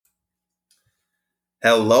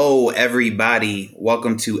Hello, everybody.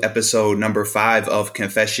 Welcome to episode number 5 of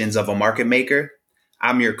Confessions of a Market Maker.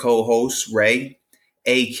 I'm your co-host, Ray,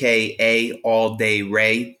 aka All Day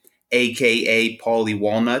Ray, aka Paulie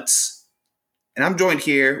Walnuts. And I'm joined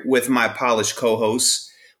here with my polished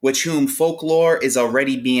co-host, which whom folklore is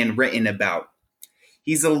already being written about.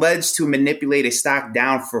 He's alleged to manipulate a stock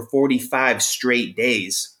down for 45 straight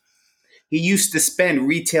days. He used to spend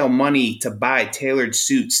retail money to buy tailored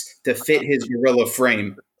suits to fit his gorilla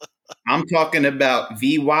frame. I'm talking about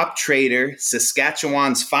VWAP trader,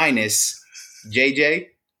 Saskatchewan's finest, JJ.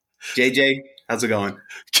 JJ, how's it going?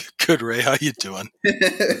 Good, Ray. How you doing?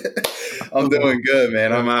 I'm doing good,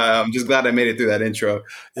 man. I'm just glad I made it through that intro.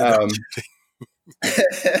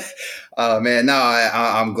 Man, no,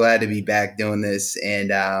 I'm glad to be back doing this.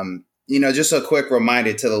 And, just a quick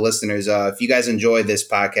reminder to the listeners, if you guys enjoy this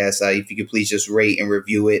podcast, if you could please just rate and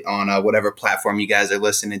review it on whatever platform you guys are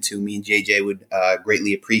listening to. Me and JJ would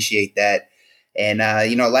greatly appreciate that. And,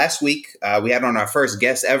 last week we had on our first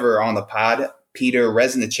guest ever on the pod, Peter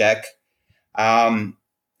Reznicek.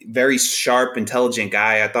 Very sharp, intelligent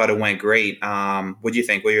guy. I thought it went great. What do you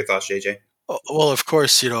think? What are your thoughts, JJ? Well, of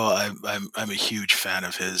course, I'm a huge fan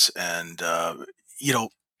of his, and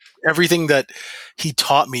everything that he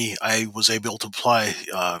taught me, I was able to apply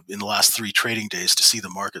in the last 3 trading days to see the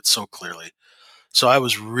market so clearly. So I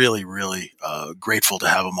was really, really grateful to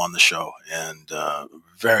have him on the show, and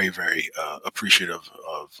very, very appreciative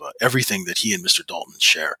of everything that he and Mr. Dalton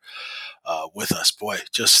share with us. Boy,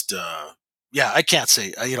 just. I can't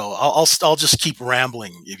say. I'll just keep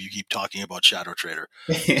rambling if you keep talking about Shadow Trader.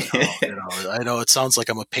 I know it sounds like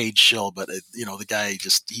I'm a paid shill, but the guy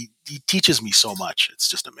just he teaches me so much. It's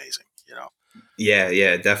just amazing.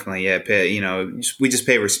 Yeah, definitely. Yeah, we just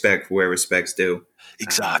pay respect where respect's due.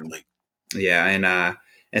 Exactly.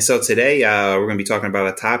 And so today we're going to be talking about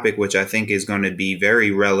a topic which I think is going to be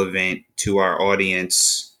very relevant to our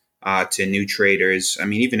audience, to new traders. I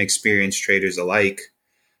mean, even experienced traders alike.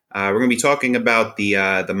 We're going to be talking about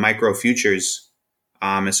the micro futures.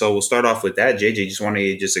 And so we'll start off with that. JJ, just want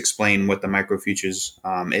to just explain what the micro futures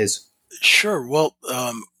is. Sure. Well,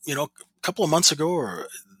 a couple of months ago,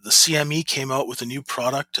 the CME came out with a new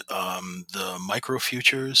product, the micro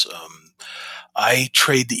futures. I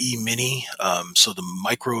trade the E-mini. So the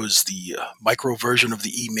micro is the micro version of the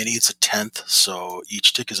E-mini. It's a 1/10. So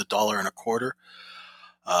each tick is $1.25.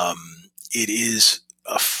 It is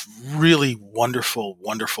a really wonderful,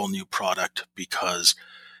 wonderful new product because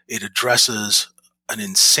it addresses an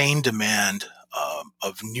insane demand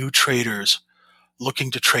of new traders looking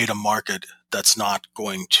to trade a market that's not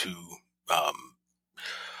going to,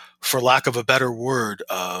 for lack of a better word,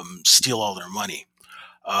 steal all their money.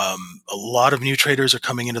 A lot of new traders are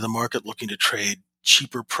coming into the market looking to trade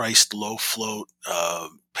cheaper priced, low float,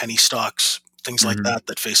 penny stocks, things like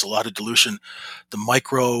that face a lot of dilution. The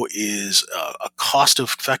micro is a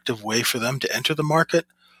cost-effective way for them to enter the market,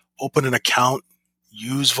 open an account,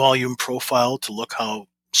 use volume profile to look how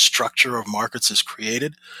structure of markets is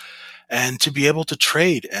created, and to be able to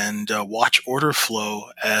trade and watch order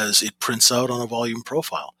flow as it prints out on a volume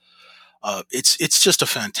profile. It's just a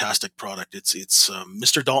fantastic product. It's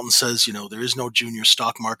Mr. Dalton says, there is no junior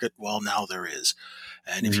stock market. Well, now there is.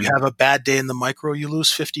 And if you have a bad day in the micro, you lose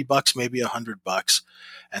 $50, maybe $100.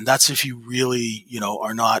 And that's if you really,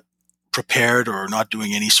 are not prepared or not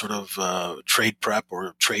doing any sort of trade prep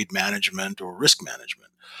or trade management or risk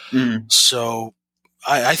management. So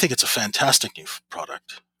I think it's a fantastic new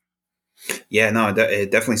product. Yeah, no, it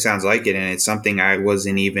definitely sounds like it. And it's something I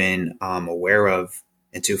wasn't even aware of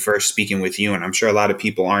until first speaking with you. And I'm sure a lot of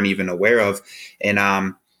people aren't even aware of.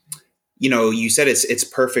 And, you said it's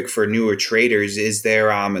perfect for newer traders. Is there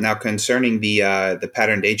now concerning the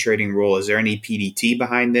pattern day trading rule? Is there any PDT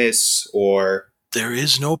behind this, or there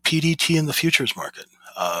is no PDT in the futures market?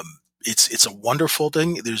 It's a wonderful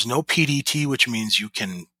thing. There's no PDT, which means you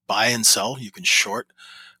can buy and sell. You can short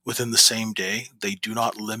within the same day. They do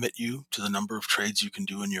not limit you to the number of trades you can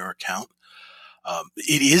do in your account.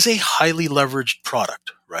 It is a highly leveraged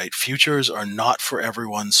product, right? Futures are not for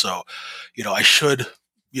everyone. So, I should.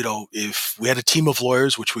 If we had a team of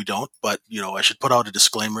lawyers, which we don't, but, I should put out a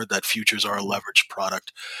disclaimer that futures are a leveraged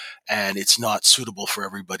product and it's not suitable for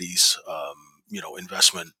everybody's,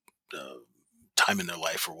 investment time in their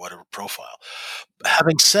life or whatever profile.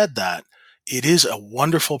 Having said that, it is a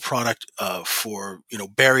wonderful product for,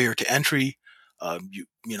 barrier to entry.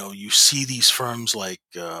 You see these firms like,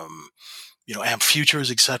 AMP Futures,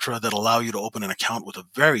 et cetera, that allow you to open an account with a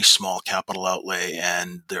very small capital outlay,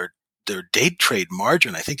 and their day trade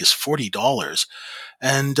margin, I think, is $40.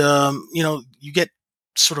 And, you get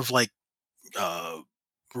sort of like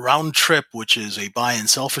round trip, which is a buy and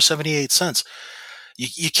sell for 78 cents,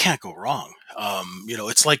 you can't go wrong.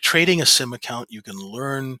 It's like trading a sim account. You can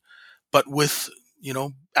learn, but with,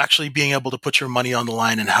 actually being able to put your money on the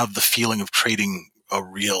line and have the feeling of trading a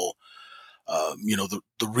real,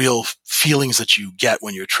 the real feelings that you get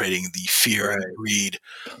when you're trading, the fear, the Right. greed,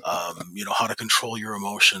 how to control your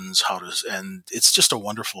emotions, and it's just a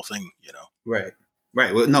wonderful thing. Right.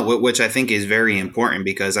 Right. Well, no, which I think is very important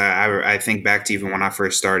because I think back to even when I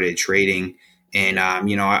first started trading, and I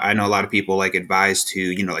know a lot of people like advise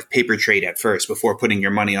to like paper trade at first before putting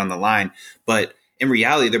your money on the line, but in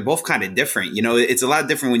reality they're both kind of different. It's a lot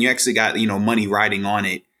different when you actually got money riding on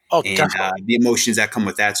it Oh, and definitely. the emotions that come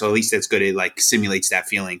with that. So at least that's good. It like simulates that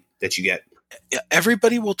feeling that you get. Yeah,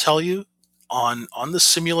 everybody will tell you on the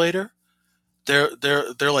simulator, they're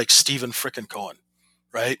like Stephen frickin' Cohen,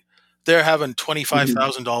 right? They're having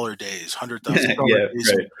 $25,000 days, $100,000 Yeah.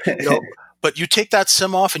 days, Right. you know. But you take that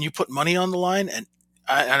sim off and you put money on the line, and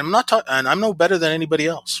I'm not talking, and I'm no better than anybody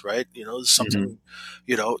else, right? There's Hmm. something,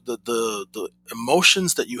 the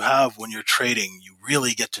emotions that you have when you're trading, you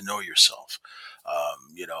really get to know yourself.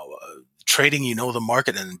 Trading, the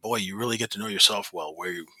market, and boy, you really get to know yourself well,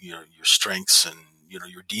 where your strengths and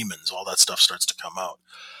your demons, all that stuff starts to come out.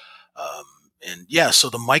 Um, and yeah, so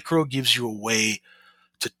the micro gives you a way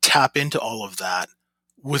to tap into all of that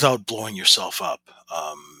without blowing yourself up.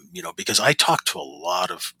 Because I talk to a lot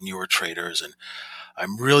of newer traders, and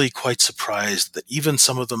I'm really quite surprised that even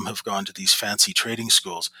some of them have gone to these fancy trading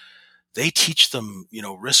schools. They teach them,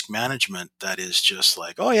 risk management that is just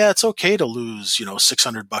like, oh yeah, it's okay to lose,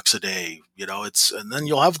 $600 a day, and then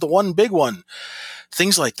you'll have the one big one,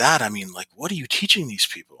 things like that. I mean, like, what are you teaching these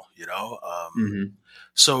people, Hmm.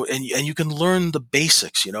 So, and you can learn the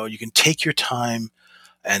basics, you can take your time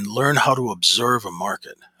and learn how to observe a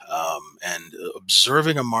market. And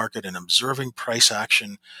observing a market and observing price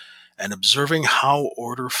action and observing how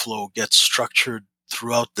order flow gets structured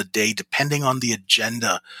throughout the day, depending on the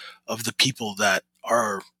agenda of the people that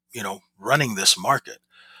are, running this market.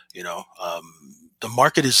 The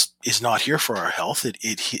market is not here for our health. It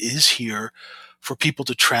is here for people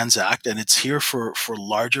to transact, and it's here for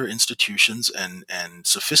larger institutions and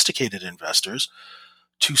sophisticated investors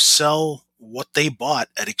to sell what they bought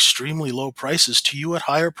at extremely low prices to you at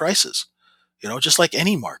higher prices, just like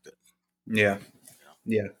any market. Yeah.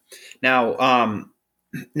 Yeah. Now,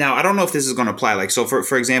 now I don't know if this is going to apply. Like, so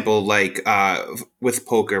for example, like with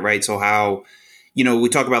poker, right? So how we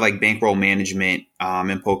talk about like bankroll management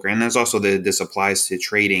in poker, and there's also this applies to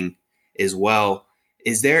trading as well.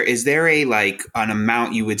 Is there a like an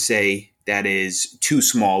amount you would say that is too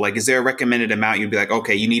small? Like, is there a recommended amount you'd be like,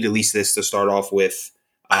 okay, you need at least this to start off with?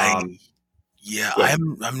 I Um, Yeah, Go ahead.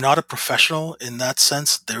 I'm not a professional in that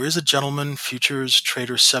sense. There is a gentleman, Futures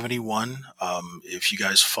Trader 71. If you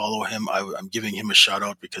guys follow him, I'm giving him a shout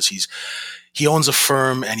out because he owns a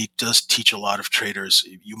firm and he does teach a lot of traders.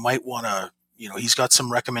 You might want to, he's got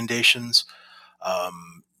some recommendations.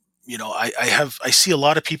 Um, I see a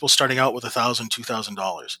lot of people starting out with $1,000,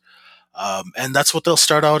 $2,000. And that's what they'll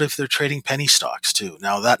start out if they're trading penny stocks too.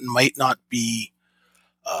 Now that might not be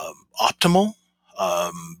optimal,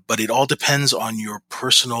 but it all depends on your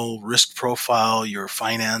personal risk profile, your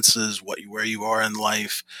finances, where you are in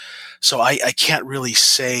life. So I can't really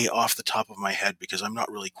say off the top of my head because I'm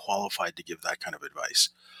not really qualified to give that kind of advice.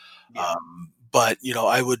 Yeah. But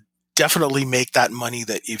I would definitely make that money,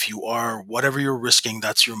 that if you are, whatever you're risking,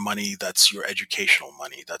 that's your money, that's your educational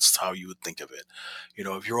money. That's how you would think of it.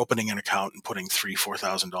 If you're opening an account and putting $3,000,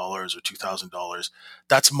 $4,000 or $2,000,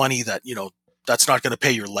 that's money that, that's not going to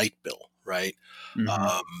pay your light bill, right? Hmm.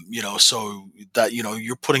 So that,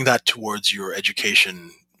 you're putting that towards your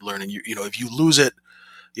education learning. If you lose it,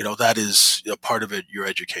 that is a part of it, your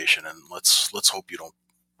education. And let's hope you don't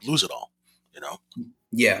lose it all, you know?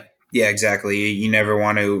 Yeah. Yeah, exactly. You never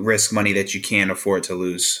want to risk money that you can't afford to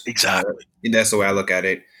lose. Exactly. That's the way I look at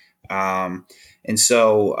it. Um, and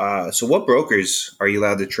so what brokers are you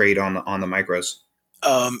allowed to trade on the micros?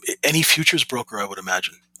 Any futures broker, I would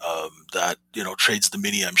imagine, that, trades the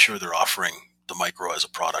mini. I'm sure they're offering the micro as a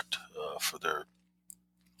product, for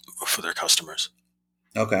their customers.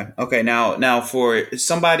 Okay. Okay. Now for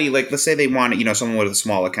somebody like, let's say they want, someone with a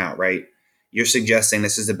small account, right? You're suggesting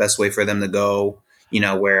this is the best way for them to go,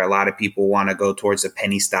 where a lot of people want to go towards the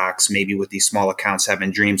penny stocks, maybe with these small accounts having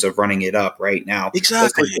dreams of running it up right now. Let's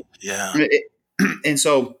Exactly. Yeah. take, and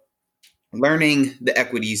so learning the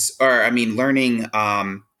equities, or I mean, learning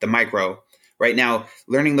the micro right now,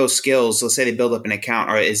 learning those skills. Let's say they build up an account,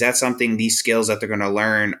 or is that something these skills that they're going to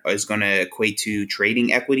learn is going to equate to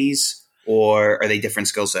trading equities, or are they different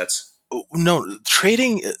skill sets? No,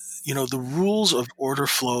 trading, the rules of order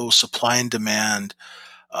flow, supply and demand,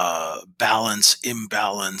 balance,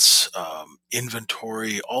 imbalance,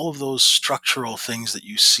 inventory, all of those structural things that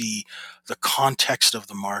you see, the context of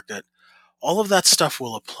the market, all of that stuff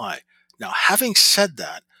will apply. Now, having said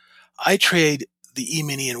that, I trade the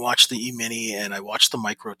E-mini and watch the E-mini and I watch the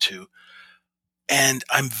micro too. And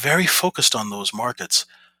I'm very focused on those markets.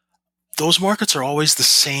 Those markets are always the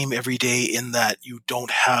same every day in that you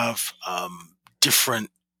don't have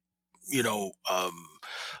different, you know,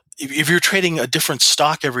 if you're trading a different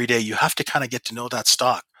stock every day, you have to kind of get to know that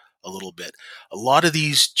stock a little bit. A lot of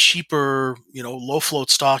these cheaper, low float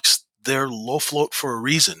stocks, they're low float for a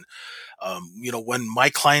reason. When my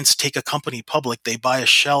clients take a company public, they buy a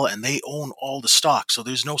shell and they own all the stock. So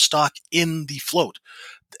there's no stock in the float.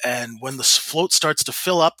 And when the float starts to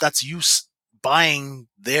fill up, that's you buying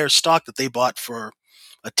their stock that they bought for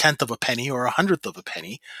a tenth of a penny or a hundredth of a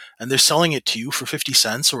penny, and they're selling it to you for 50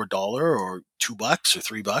 cents or a dollar or $2 or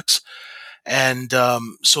 $3. And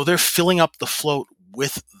so they're filling up the float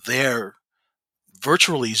with their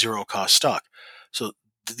virtually zero cost stock. So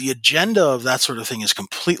the agenda of that sort of thing is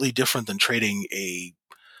completely different than trading a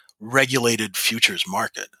regulated futures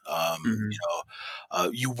market. Hmm.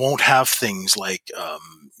 You won't have things like,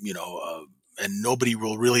 and nobody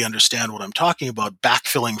will really understand what I'm talking about,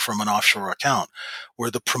 backfilling from an offshore account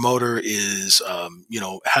where the promoter is,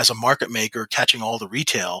 has a market maker catching all the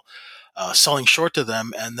retail, selling short to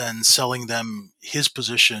them and then selling them his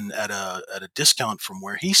position at a discount from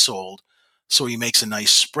where he sold. So he makes a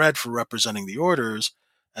nice spread for representing the orders.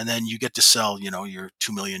 And then you get to sell, your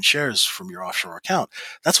 2 million shares from your offshore account.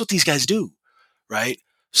 That's what these guys do, right?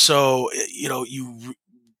 So,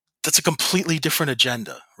 that's a completely different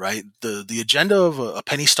agenda, right? The agenda of a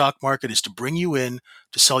penny stock market is to bring you in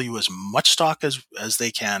to sell you as much stock as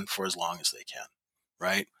they can for as long as they can,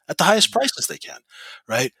 right? At the highest price as they can,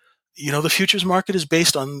 right? The futures market is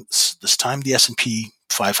based on this time the S&P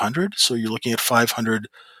 500. So you're looking at 500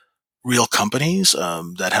 real companies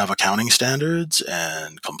that have accounting standards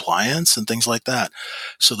and compliance and things like that.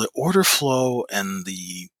 So the order flow and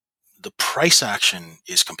the price action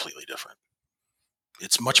is completely different.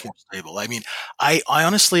 It's much Right. more stable. I mean, I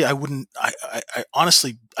honestly, I wouldn't, I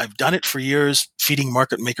honestly, I've done it for years, feeding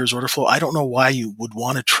market makers order flow. I don't know why you would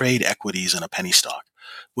want to trade equities in a penny stock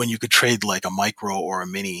when you could trade like a micro or a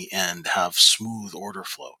mini and have smooth order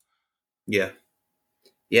flow. Yeah.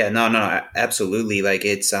 Yeah. No, no, absolutely. Like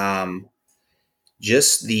it's,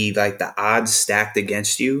 just the odds stacked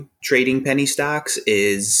against you trading penny stocks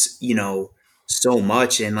is, so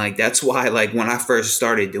much. And like, that's why, like, when I first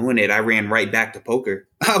started doing it, I ran right back to poker.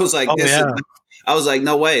 I was like, Oh yeah. I was like,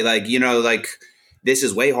 no way. Like, like this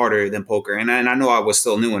is way harder than poker. And I know I was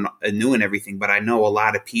still new and everything, but I know a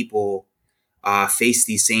lot of people face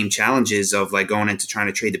these same challenges of like going into trying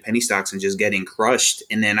to trade the penny stocks and just getting crushed.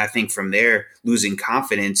 And then I think from there, losing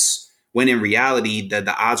confidence when in reality,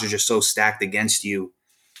 the odds are just so stacked against you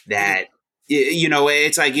It, that,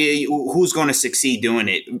 it's like, who's going to succeed doing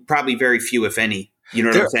it? Probably very few, if any. You know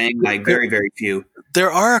what I'm there, saying? Like there, very, very few.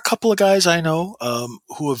 there are a couple of guys I know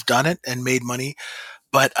who have done it and made money,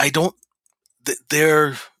 but I don't.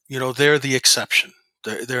 They're they're the exception.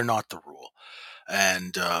 They're not the rule.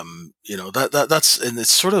 And that's and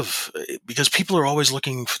it's sort of because people are always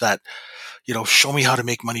looking for that, show me how to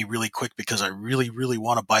make money really quick because I really really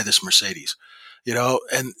want to buy this Mercedes, and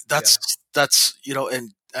Yeah. that's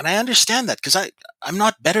and I understand that because I'm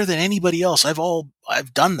not better than anybody else.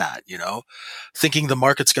 I've done that, thinking the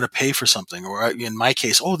market's going to pay for something, or in my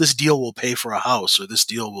case, oh, this deal will pay for a house, or this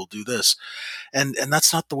deal will do this, and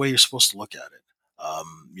that's not the way you're supposed to look at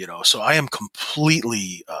it. So I am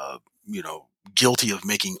completely guilty of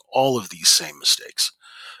making all of these same mistakes.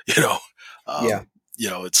 You know, Yeah.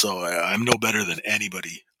 um, it's so I'm no better than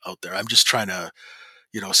anybody out there. I'm just trying to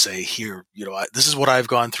say here, this is what I've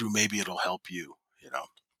gone through. Maybe it'll help you.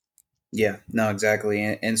 Yeah. No,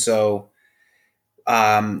 exactly. And so,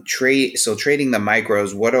 trading the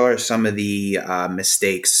micros, what are some of the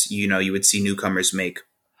mistakes, you would see newcomers make?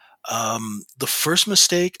 The first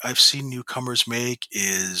mistake I've seen newcomers make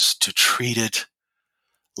is to treat it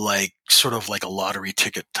like sort of like a lottery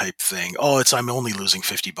ticket type thing. Oh, I'm only losing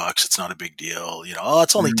 $50. It's not a big deal. Oh,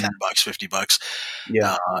 it's only Mm, $10, $50.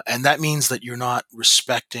 yeah. And that means that you're not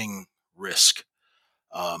respecting risk.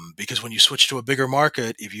 Because when you switch to a bigger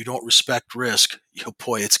market, if you don't respect risk,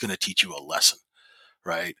 boy, it's going to teach you a lesson,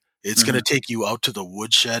 right? It's going Hmm. to take you out to the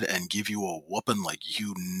woodshed and give you a whooping like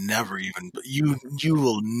you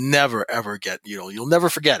will never ever get, you'll never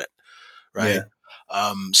forget it, right? Yeah.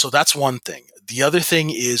 So that's one thing. The other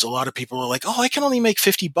thing is a lot of people are like, oh, I can only make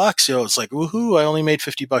 $50. It's like, woohoo, I only made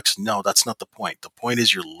 $50. No, that's not the point. The point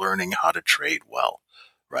is you're learning how to trade well,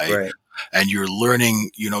 right? Right. And you're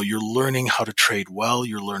learning how to trade well.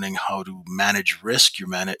 You're learning how to manage risk. You're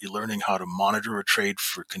learning how to monitor a trade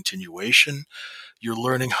for continuation. You're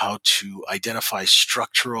learning how to identify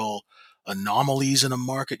structural anomalies in a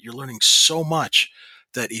market. You're learning so much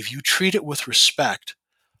that if you treat it with respect,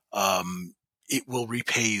 um, it will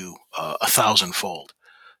repay you a thousandfold.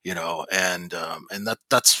 And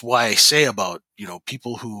that's why I say about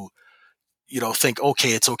people who think, okay,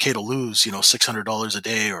 it's okay to lose $600 a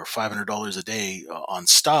day or $500 a day on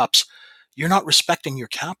stops. You're not respecting your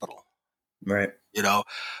capital. Right.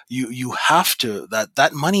 You have to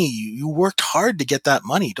that money, you worked hard to get that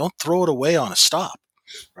money. Don't throw it away on a stop,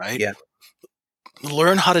 right? Yeah.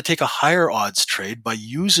 Learn how to take a higher odds trade by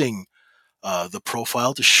using the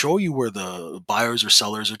profile to show you where the buyers or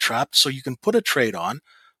sellers are trapped, so you can put a trade on,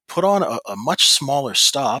 put on a much smaller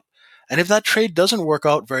stop. And if that trade doesn't work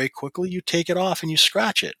out very quickly, you take it off and you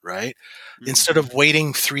scratch it, right? Instead Mhm. of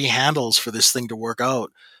waiting 3 handles for this thing to work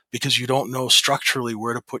out because you don't know structurally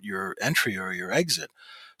where to put your entry or your exit.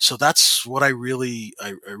 So that's what I really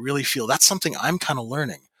feel. That's something I'm kind of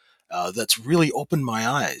learning. That's really opened my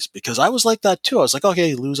eyes, because I was like that too. I was like,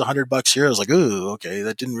 okay, lose $100 here. I was like, ooh, okay,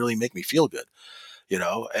 that didn't really make me feel good.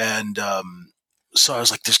 And so I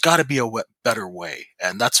was like, there's got to be a better way,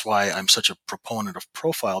 and that's why I'm such a proponent of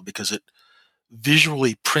profile, because it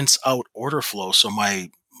visually prints out order flow, so my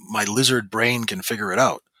lizard brain can figure it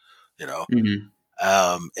out. You know, Mhm.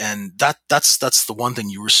 and that's the one thing.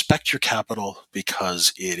 You respect your capital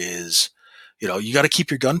because it is, you got to keep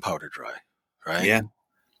your gunpowder dry, right? Yeah.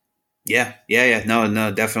 Yeah. Yeah. Yeah. No,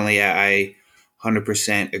 no, definitely. I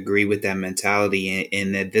 100% agree with that mentality.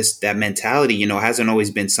 And that that mentality, hasn't always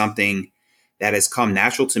been something that has come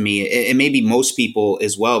natural to me. And maybe most people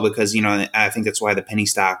as well, because, I think that's why the penny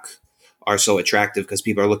stock are so attractive, because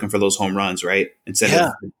people are looking for those home runs, right?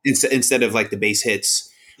 Yeah, Instead of like the base hits,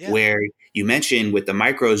 yeah, where you mentioned with the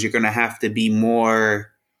micros, you're going to have to be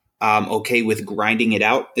more okay with grinding it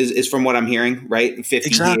out, is from what I'm hearing, right? 50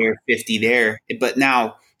 exactly. here, 50 there. But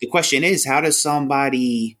now the question is, how does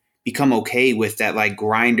somebody become okay with that like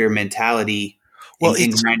grinder mentality Well,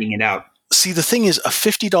 and it's grinding it out? see, the thing is, a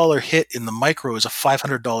 $50 hit in the micro is a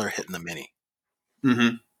 $500 hit in the mini,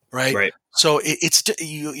 Hmm. right? Right. So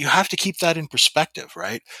you have to keep that in perspective,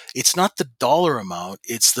 right? It's not the dollar amount;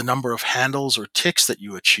 it's the number of handles or ticks that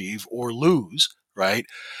you achieve or lose, right?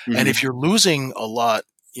 And if Hmm. you're losing a lot,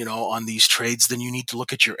 on these trades, then you need to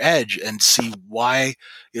look at your edge and see why.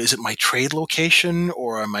 Is it my trade location,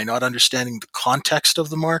 or am I not understanding the context of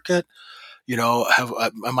the market? Have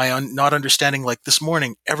am I not understanding? Like this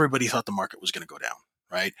morning, everybody thought the market was going to go down,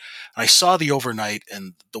 right? I saw the overnight,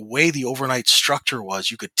 and the way the overnight structure was,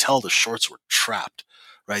 you could tell the shorts were trapped,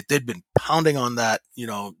 right? They'd been pounding on that,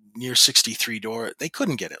 near 63 door. They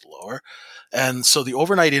couldn't get it lower, and so the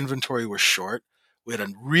overnight inventory was short. We had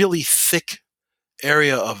a really thick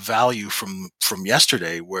area of value from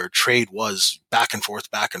yesterday, where trade was back and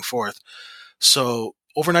forth. So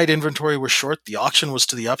overnight inventory was short. The auction was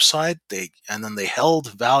to the upside. Then they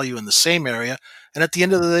held value in the same area. And at the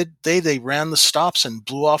end of the day, they ran the stops and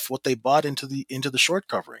blew off what they bought into the short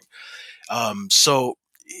covering. So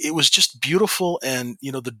it was just beautiful. And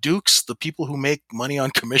the Dukes, the people who make money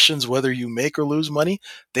on commissions, whether you make or lose money,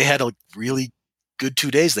 they had a really good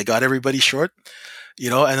 2 days. They got everybody short,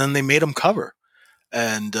 and then they made them cover.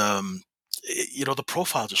 And the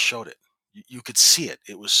profile just showed it. You could see it.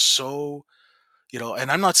 It was so, and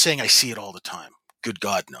I'm not saying I see it all the time. Good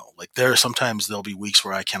God, no. Like there'll be weeks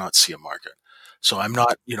where I cannot see a market. So I'm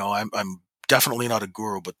not, I'm definitely not a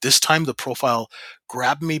guru, but this time the profile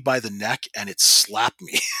grabbed me by the neck and it slapped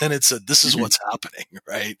me and it said, this is Hmm. what's happening.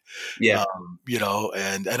 Right. Yeah.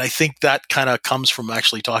 And I think that kind of comes from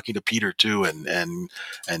actually talking to Peter too,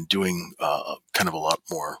 and doing kind of a lot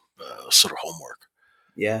more sort of homework.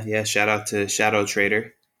 Yeah. Yeah. Shout out to Shadow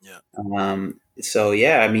Trader. Yeah. So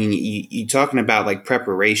yeah, I mean, you talking about like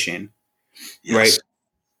preparation, Yes. right?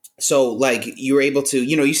 So like you're able to,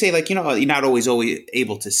 you say like, you're not always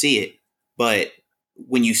able to see it, but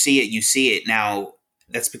when you see it, you see it. Now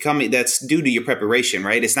that's due to your preparation,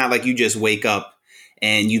 right? It's not like you just wake up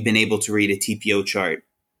and you've been able to read a TPO chart,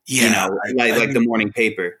 Yeah. I like the mean, morning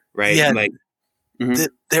paper, right? yeah. Like, mhm.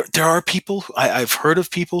 There are people I've heard of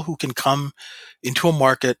people who can come into a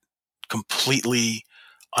market completely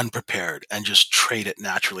unprepared and just trade it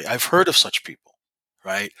naturally. I've heard of such people,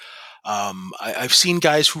 right? I've seen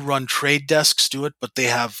guys who run trade desks do it, but they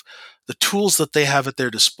have the tools that they have at their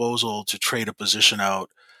disposal to trade a position out.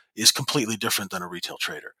 is completely different than a retail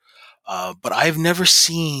trader. But I've never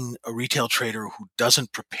seen a retail trader who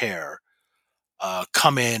doesn't prepare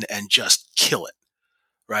come in and just kill it,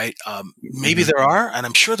 right? Maybe Hmm. there are, and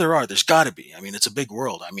I'm sure there are. There's got to be. I mean, it's a big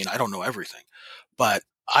world. I mean, I don't know everything, but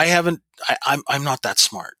I haven't. I'm not that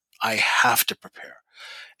smart. I have to prepare.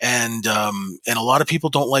 And a lot of people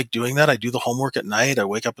don't like doing that. I do the homework at night. I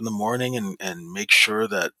wake up in the morning and make sure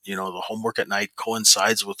that, the homework at night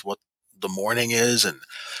coincides with what the morning is, and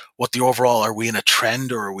what the overall, are we in a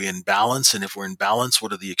trend or are we in balance? And if we're in balance,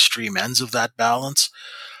 what are the extreme ends of that balance?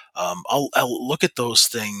 I'll look at those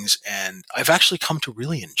things, and I've actually come to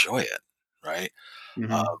really enjoy it. Right.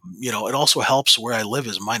 Hmm. It also helps where I live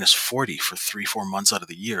is minus 40 for 3, 4 months out of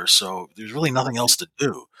the year. So there's really nothing else to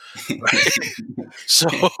do. Right. So,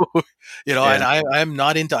 and Yeah. I'm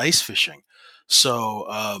not into ice fishing. So,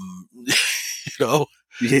 you know,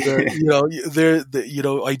 Yeah.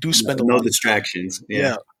 I do No, spend a no lot of time. distractions.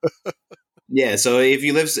 Yeah. Yeah. Yeah, so if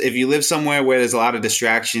you live somewhere where there's a lot of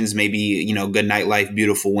distractions, maybe good nightlife,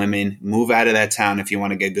 beautiful women, move out of that town if you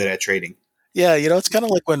want to get good at trading. Yeah. It's kind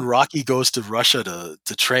of like when Rocky goes to Russia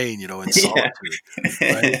to train, in Yeah. solitude,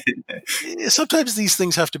 right? Sometimes these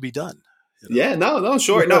things have to be done, you know? Yeah, no, no,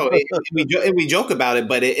 sure, no. We joke about it,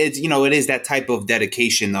 but it's it is that type of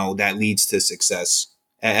dedication though that leads to success.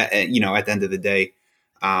 At the end of the day,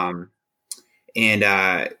 um, and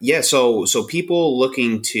yeah, so people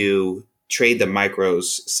looking to trade the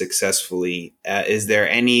micros successfully, is there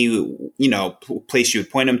any place you would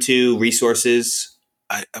point them to, resources?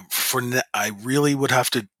 I really would have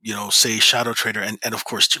to, say Shadow Trader, and of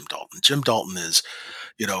course Jim Dalton. Jim Dalton is,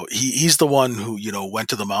 he's the one who, went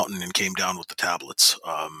to the mountain and came down with the tablets.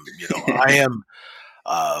 I am,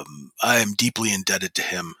 I am deeply indebted to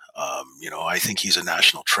him. I think he's a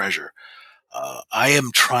national treasure. I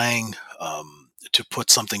am trying to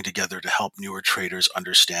put something together to help newer traders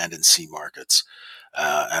understand and see markets,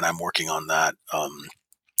 and I'm working on that.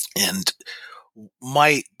 And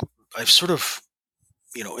my, I've sort of,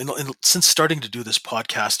 since starting to do this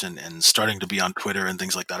podcast and starting to be on Twitter and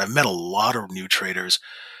things like that, I've met a lot of new traders,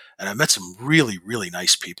 and I've met some really, really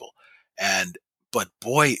nice people. And, but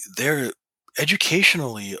boy, they're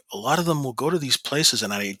educationally, a lot of them will go to these places,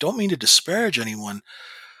 and I don't mean to disparage anyone,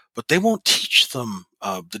 but they won't teach them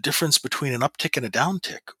the difference between an uptick and a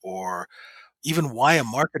downtick, or even why a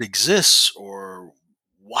market exists, or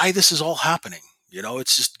why this is all happening.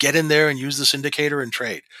 It's just get in there and use this indicator and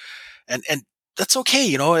trade, and that's okay.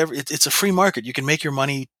 It's a free market. You can make your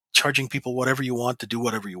money charging people whatever you want to do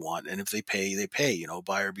whatever you want, and if they pay, they pay.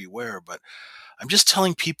 Buyer beware. But I'm just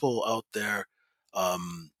telling people out there,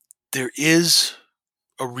 um, there is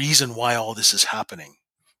a reason why all this is happening.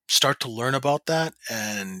 Start to learn about that,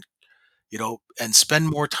 and spend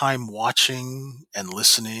more time watching and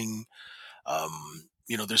listening.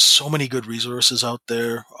 There's so many good resources out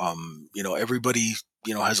there. Everybody,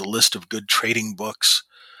 has a list of good trading books.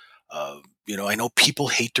 I know people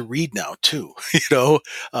hate to read now too,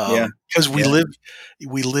 Yeah, because we yeah,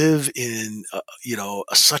 live in,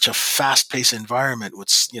 such a fast paced environment with,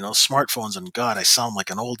 smartphones, and God, I sound like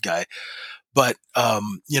an old guy, but,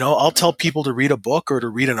 I'll tell people to read a book or to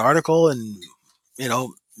read an article, and,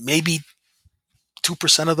 maybe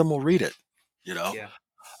 2% of them will read it, you know? yeah.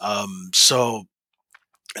 So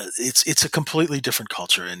it's a completely different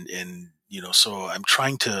culture, and so I'm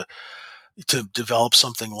trying to develop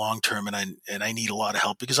something long term, and I need a lot of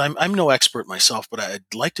help, because I'm no expert myself, but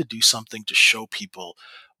I'd like to do something to show people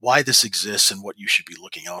why this exists and what you should be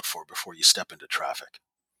looking out for before you step into traffic.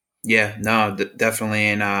 Yeah, no, definitely.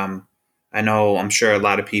 And I know, I'm sure a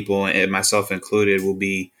lot of people, and myself included, will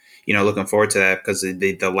be, looking forward to that, because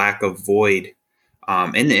the lack of void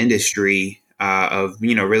in the industry, of,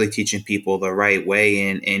 really teaching people the right way.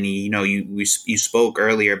 And you spoke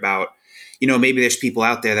earlier about, maybe there's people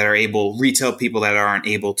out there that are retail people that aren't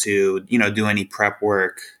able to, do any prep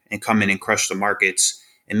work and come in and crush the markets.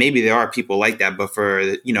 And maybe there are people like that, but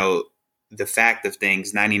for, the fact of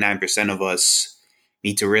things, 99% of us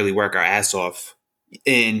need to really work our ass off,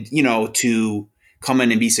 and to come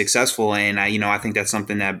in and be successful. And I think that's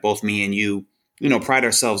something that both me and you pride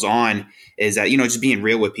ourselves on, is that just being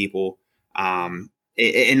real with people, and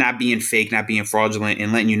not being fake, not being fraudulent,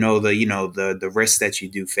 and letting the risks that you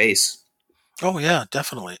do face. Oh yeah,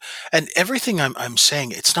 definitely. And everything I'm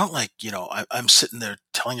saying, it's not like, I'm sitting there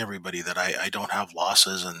telling everybody that I don't have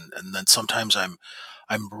losses, and then sometimes I'm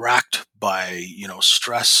racked by,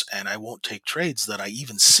 stress, and I won't take trades that I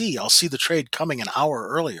even see. I'll see the trade coming an hour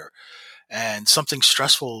earlier, and something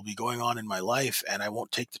stressful will be going on in my life, and I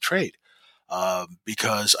won't take the trade.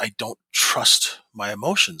 because I don't trust my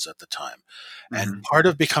emotions at the time. And Hmm. part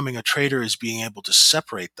of becoming a trader is being able to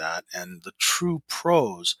separate that. And the true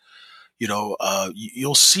pros,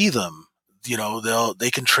 you'll see them.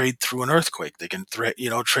 They can trade through an earthquake. They can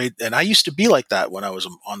trade. And I used to be like that when I was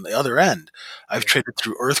on the other end. I've Yeah. traded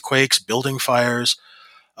through earthquakes, building fires,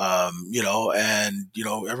 everyone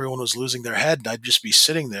was losing their head, and I'd just be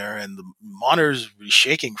sitting there, and the monitors would be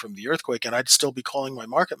shaking from the earthquake, and I'd still be calling my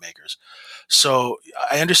market makers. So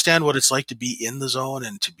I understand what it's like to be in the zone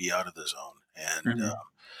and to be out of the zone, and Hmm.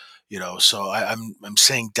 so I'm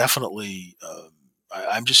saying definitely.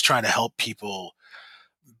 I'm just trying to help people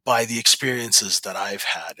by the experiences that I've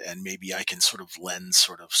had, and maybe I can sort of lend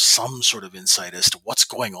sort of some sort of insight as to what's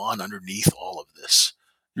going on underneath all of this.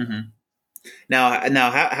 Hmm. Now,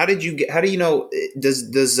 how did you get? How do you know?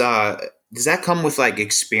 Does that come with like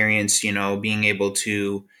experience? You know, being able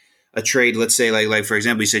to a trade. Let's say like for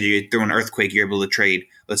example, you said you through an earthquake, you're able to trade.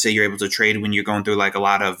 Let's say you're able to trade when you're going through like a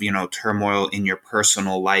lot of turmoil in your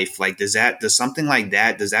personal life. Like does something like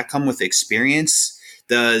that? Does that come with experience?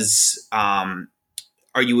 Does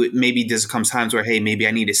are you maybe does it come times where hey maybe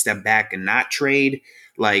I need to step back and not trade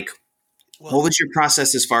like what Well, was your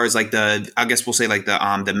process as far as like I guess we'll say like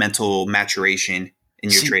the mental maturation in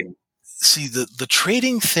your see, trading? the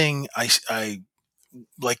trading thing, I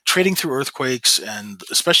like trading through earthquakes, and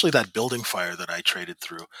especially that building fire that I traded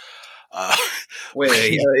through. Uh, Wait,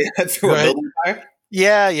 we, through a right? building fire?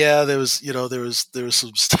 Yeah. There was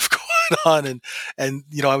some stuff going on, and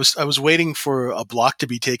I was waiting for a block to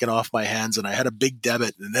be taken off my hands, and I had a big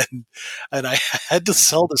debit, and I had to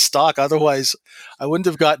sell the stock, otherwise I wouldn't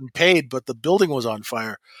have gotten paid. But the building was on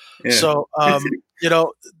fire, Yeah. so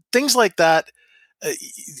things like that. Uh,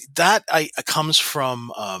 that I comes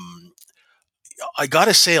from. I got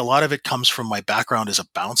to say, a lot of it comes from my background as a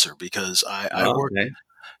bouncer, because I Oh, worked. okay.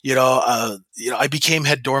 I became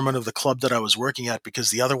head doorman of the club that I was working at because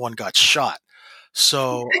the other one got shot.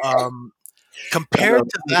 So compared So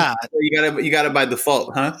to that, you gotta by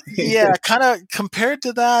default, huh? yeah, kind of compared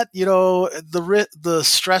to that, the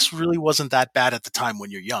stress really wasn't that bad at the time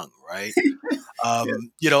when you're young, right?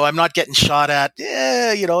 Yeah. I'm not getting shot at.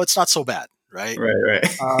 Yeah, it's not so bad, right? Right,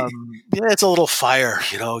 right. Yeah, it's a little fire,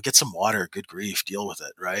 get some water, good grief, deal with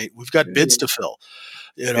it, right? We've got bids to fill.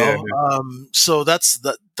 Yeah. So that's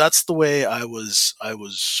the way I was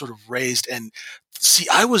sort of raised. And see,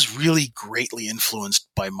 I was really greatly influenced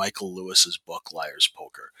by Michael Lewis's book Liar's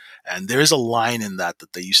Poker, and there's a line in that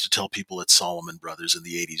they used to tell people at Solomon Brothers in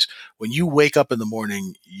the 80s: when you wake up in the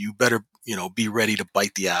morning, you better be ready to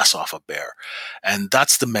bite the ass off a bear. And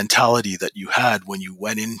that's the mentality that you had when you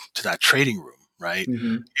went into that trading room, right?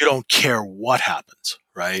 Hmm. You don't care what happens,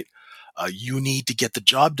 right? You need to get the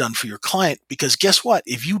job done for your client, because guess what?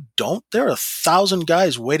 If you don't, there are 1,000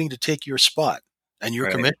 guys waiting to take your spot and your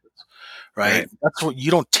Right, commissions, right? right, That's what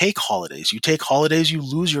you don't take holidays. You take holidays, you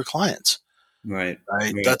lose your clients, right,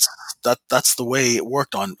 right? right. That's the way it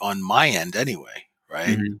worked on my end anyway,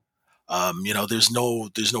 right? Hmm. There's no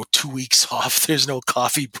 2 weeks off. There's no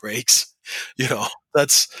coffee breaks. You know,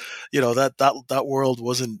 that's that world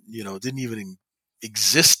wasn't didn't even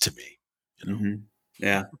exist to me. You know. Hmm.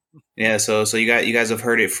 Yeah. Yeah, so you guys have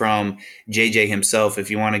heard it from JJ himself. If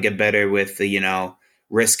you want to get better with the,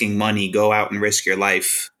 risking money, go out and risk your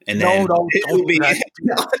life, and No, then no, it don't will do be. that.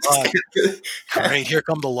 No, Dear God. Great. Here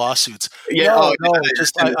come the lawsuits. yeah. Oh, No, yeah,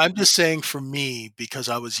 no, I'm just saying, for me, because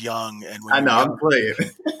I was young, and when I you're know. young, I'm playing.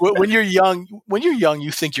 when you're young,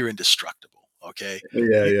 you think you're indestructible. Okay.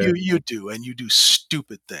 Yeah, yeah. You do, and you do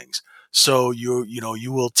stupid things. So you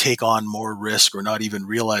will take on more risk or not even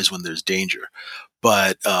realize when there's danger.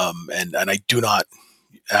 But, and I do not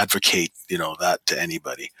advocate, that to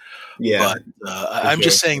anybody. Yeah, But for I'm sure.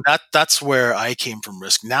 just saying that's where I came from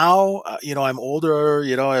risk. Now, I'm older.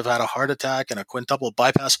 I've had a heart attack and a quintuple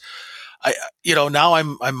bypass. Now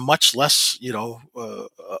I'm much less,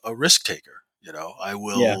 a risk taker. I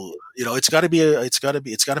Yeah, will. It's got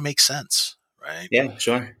to make sense, right? yeah,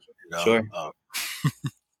 sure, You know, sure.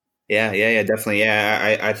 Yeah, definitely.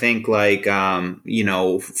 Yeah, I think like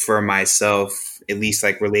for myself, at least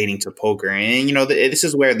like relating to poker, and this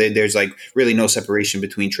is where there's like really no separation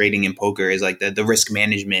between trading and poker is like the risk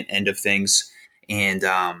management end of things, and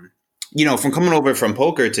from coming over from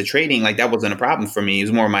poker to trading, like that wasn't a problem for me. It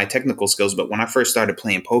was more my technical skills. But when I first started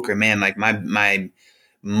playing poker, man, like my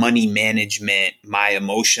money management, my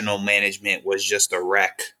emotional management was just a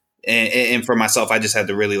wreck, and for myself, I just had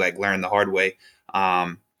to really like learn the hard way.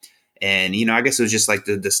 Um, and I guess it was just like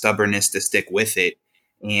the stubbornness to stick with it.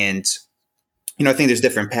 And I think there's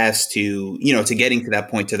different paths to to getting to that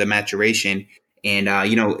point, to the maturation. And,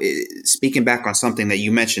 speaking back on something that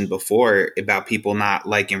you mentioned before about people not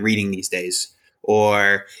liking reading these days,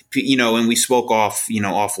 or, and we spoke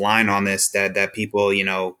offline on this, that people,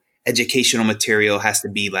 educational material has to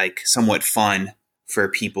be like somewhat fun for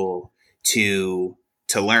people to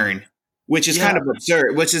learn, which is Yeah. kind of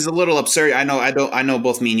absurd, which is a little absurd. I know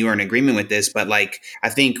both me and you are in agreement with this, but like, I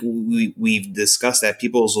think we've discussed that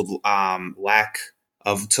people's, lack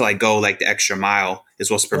of to like go like the extra mile is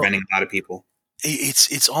what's Well, preventing a lot of people.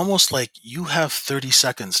 it's almost like you have 30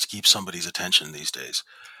 seconds to keep somebody's attention these days,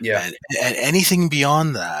 Yeah. and anything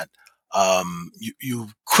beyond that, you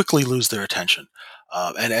quickly lose their attention,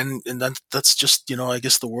 and that's just, I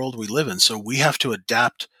guess, the world we live in. So we have to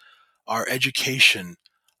adapt our education,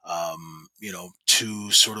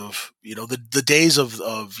 to sort of, the days of,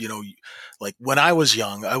 like when I was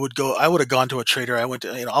young, I would have gone to a trader. I went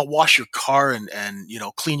to, I'll wash your car and,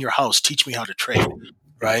 clean your house. Teach me how to trade.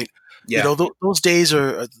 Right. Yeah. Those days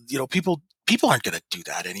are, people aren't going to do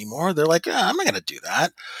that anymore. They're like, I'm not going to do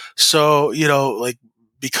that. So, like,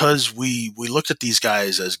 because we looked at these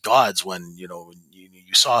guys as gods when, you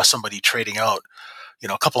saw somebody trading out,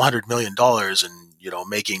 a couple $100 million and,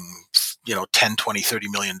 making, 10, 20, $30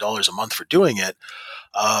 million a month for doing it.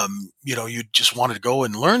 You just wanted to go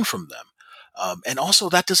and learn from them. And also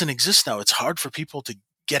that doesn't exist now. It's hard for people to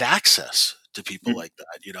get access to people like that.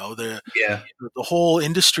 Yeah. The whole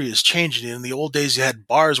industry has changed. In the old days, you had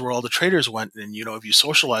bars where all the traders went, and if you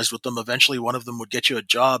socialized with them, eventually one of them would get you a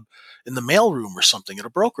job in the mailroom or something at a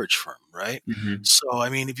brokerage firm, right? Hmm. So, I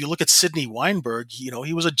mean, if you look at Sidney Weinberg, he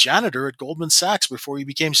was a janitor at Goldman Sachs before he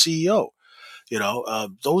became CEO.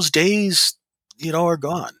 Those days, are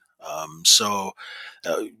gone.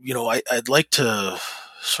 I'd like to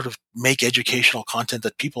sort of make educational content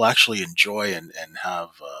that people actually enjoy and have,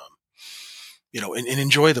 and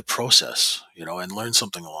enjoy the process, and learn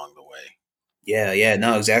something along the way. Yeah. Yeah.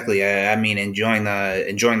 No, exactly. I mean, enjoying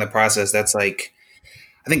the process. That's like,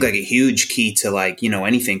 I think like a huge key to like,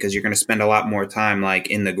 anything, because you're going to spend a lot more time like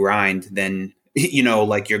in the grind than,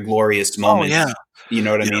 like your glorious Oh yeah, moments. You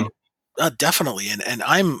know what I you mean? know, definitely. And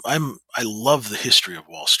I love the history of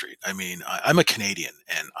Wall Street. I mean, I'm a Canadian,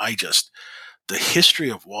 and the history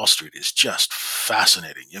of Wall Street is just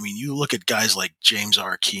fascinating. I mean, you look at guys like James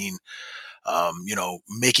R. Keene,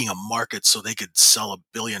 making a market so they could sell $1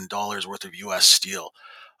 billion worth of U.S. steel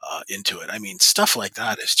into it. I mean, stuff like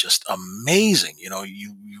that is just amazing.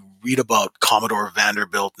 You read about Commodore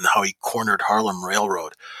Vanderbilt and how he cornered Harlem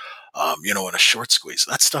Railroad, in a short squeeze.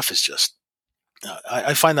 That stuff is just,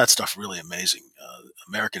 I find that stuff really amazing.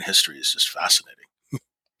 American history is just fascinating.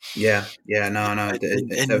 Yeah. Yeah. No, no.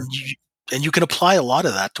 And you can apply a lot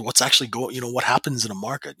of that to what's actually going, what happens in a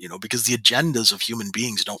market, because the agendas of human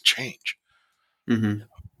beings don't change. Hmm.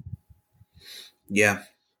 Yeah.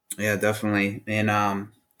 Yeah, definitely. And, all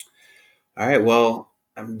right. Well,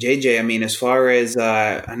 JJ, I mean, as far as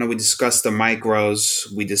I know, we discussed the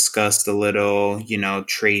micros, we discussed a little,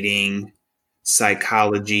 trading,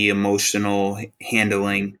 psychology, emotional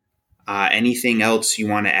handling. Anything else you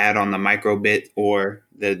want to add on the micro bit or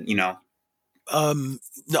Um,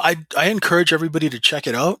 no, I encourage everybody to check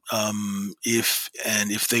it out.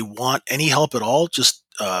 If they want any help at all, just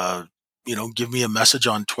give me a message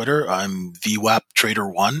on Twitter. I'm VWAP Trader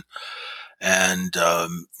One, and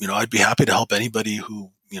I'd be happy to help anybody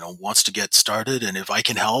who wants to get started. And if I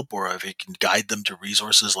can help, or if I can guide them to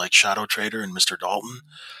resources like Shadow Trader and Mr. Dalton,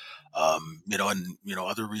 and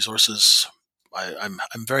other resources,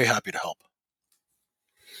 I'm very happy to help.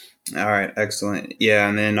 All right, excellent. Yeah,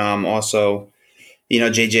 and then also,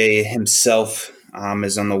 JJ himself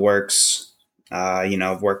is on the works,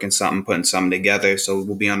 of working something, putting something together. So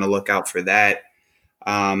we'll be on the lookout for that.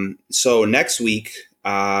 So next week,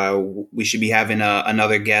 we should be having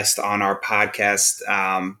another guest on our podcast.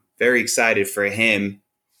 Very excited for him.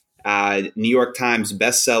 New York Times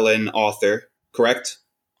best-selling author, correct?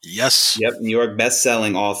 Yes. Yep, New York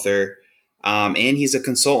best-selling author. And he's a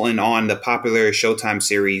consultant on the popular Showtime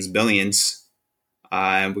series Billions.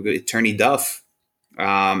 And we're Attorney Duff.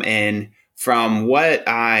 And from what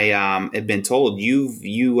I have been told, you've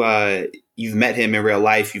met him in real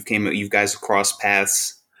life. You guys crossed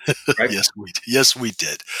paths, correct? Yes, we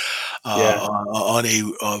did. Yeah. On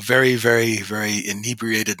a very, very, very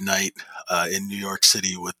inebriated night in New York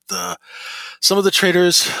City with some of the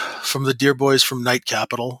traders from the Dear Boys from Night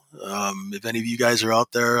Capital. If any of you guys are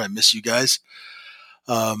out there, I miss you guys.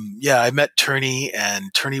 I met Turney,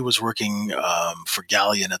 and Turney was working for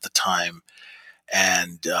Galleon at the time.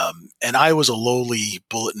 And I was a lowly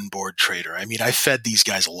bulletin board trader. I mean, I fed these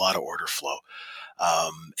guys a lot of order flow.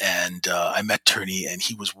 And I met Turney, and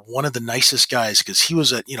he was one of the nicest guys because he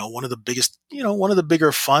was at one of the biggest, one of the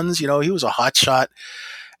bigger funds. He was a hot shot,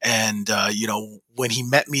 and when he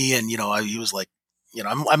met me, and he was like,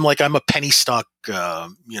 I'm a penny stock,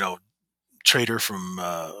 trader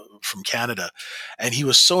from Canada, and he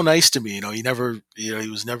was so nice to me. He never, he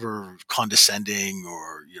was never condescending,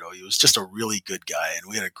 or he was just a really good guy, and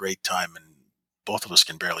we had a great time, and both of us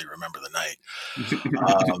can barely remember the night.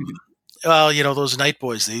 Well, those night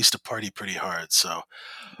boys, they used to party pretty hard. So,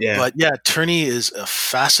 Yeah. but yeah, Turney is a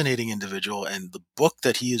fascinating individual, and the book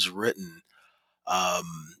that he has written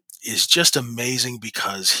is just amazing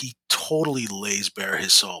because he totally lays bare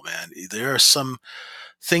his soul, man. There are some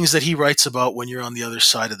things that he writes about when you're on the other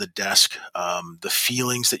side of the desk, the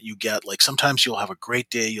feelings that you get. Like sometimes you'll have a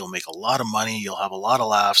great day, you'll make a lot of money, you'll have a lot of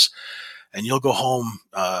laughs, and you'll go home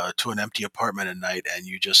to an empty apartment at night, and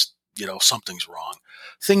you just, something's wrong.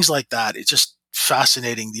 Things like that. It's just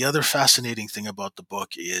fascinating. The other fascinating thing about the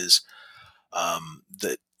book is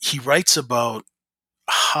that he writes about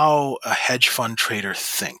how a hedge fund trader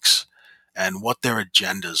thinks and what their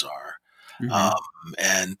agendas are. Mm-hmm.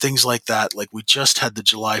 And things like that. Like we just had the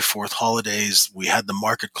July 4th holidays. We had the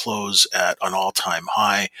market close at an all-time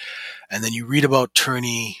high. And then you read about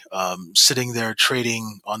Turney sitting there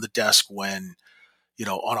trading on the desk when,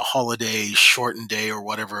 on a holiday, shortened day or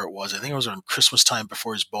whatever it was. I think it was on Christmas time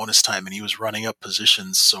before his bonus time, and he was running up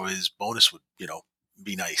positions so his bonus would,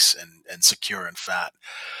 be nice and secure and fat.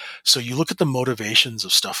 So you look at the motivations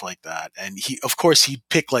of stuff like that, and of course, he'd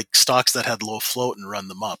pick like stocks that had low float and run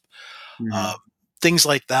them up. Mm-hmm. Um, Things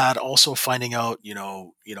like that. Also finding out,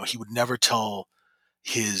 he would never tell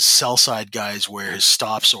his sell side guys where his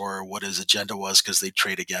stops or what his agenda was because they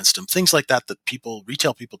trade against him. Things like that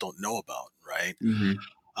retail people don't know about, right? Mm-hmm.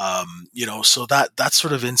 So that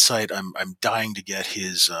sort of insight, I'm dying to get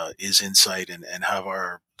his insight and have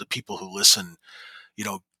the people who listen, you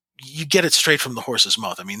know, you get it straight from the horse's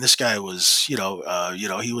mouth. I mean, this guy was, he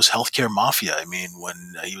was healthcare mafia. I mean,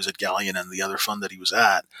 when he was at Galleon and the other fund that he was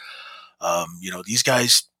at, these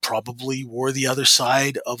guys probably were the other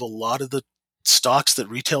side of a lot of the stocks that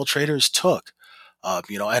retail traders took.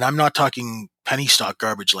 And I'm not talking penny stock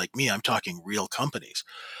garbage like me. I'm talking real companies.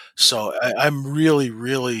 So I'm really,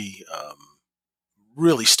 really,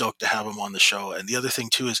 really stoked to have him on the show. And the other thing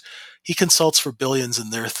too is he consults for billions,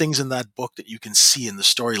 and there are things in that book that you can see in the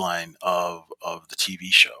storyline of the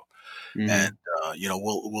TV show. And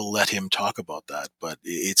Mm-hmm. we'll let him talk about that. But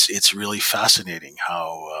it's really fascinating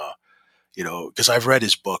how because I've read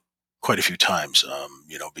his book quite a few times.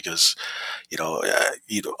 Because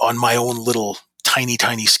on my own little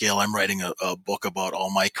tiny scale, I'm writing a book about all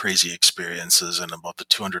my crazy experiences and about the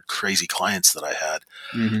 200 crazy clients that I had.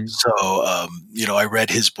 Mm-hmm. So, I read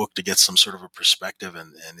his book to get some sort of a perspective,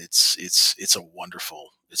 and it's a wonderful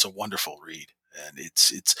read. And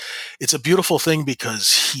it's a beautiful thing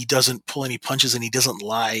because he doesn't pull any punches, and he doesn't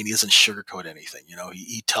lie, and he doesn't sugarcoat anything.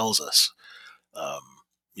 He tells us, um,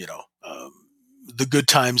 you know, um, the good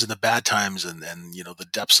times and the bad times, and the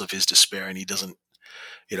depths of his despair, and he doesn't,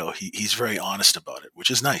 he's very honest about it, which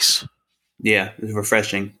is nice. Yeah, it's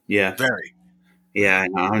refreshing. Yeah. Very. Yeah,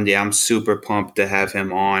 I'm super pumped to have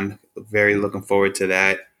him on. Very looking forward to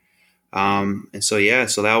that. And so yeah,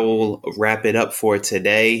 so that will wrap it up for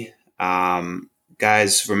today.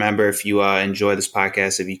 Guys, remember, if you enjoy this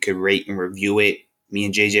podcast, if you could rate and review it, me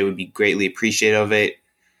and JJ would be greatly appreciative of it.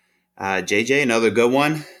 JJ, another good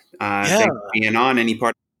one. Yeah. Thanks for being on. Any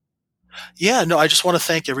part? Yeah, no, I just want to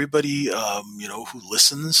thank everybody, who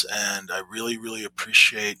listens, and I really, really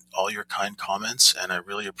appreciate all your kind comments, and I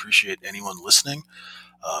really appreciate anyone listening.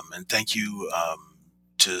 And thank you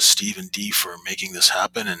to Steve and Dee for making this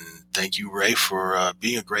happen, and thank you, Ray, for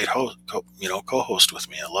being a great host, co-host with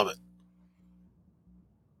me. I love it.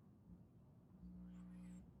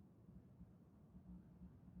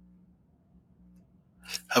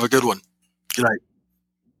 Have a good one. Good night.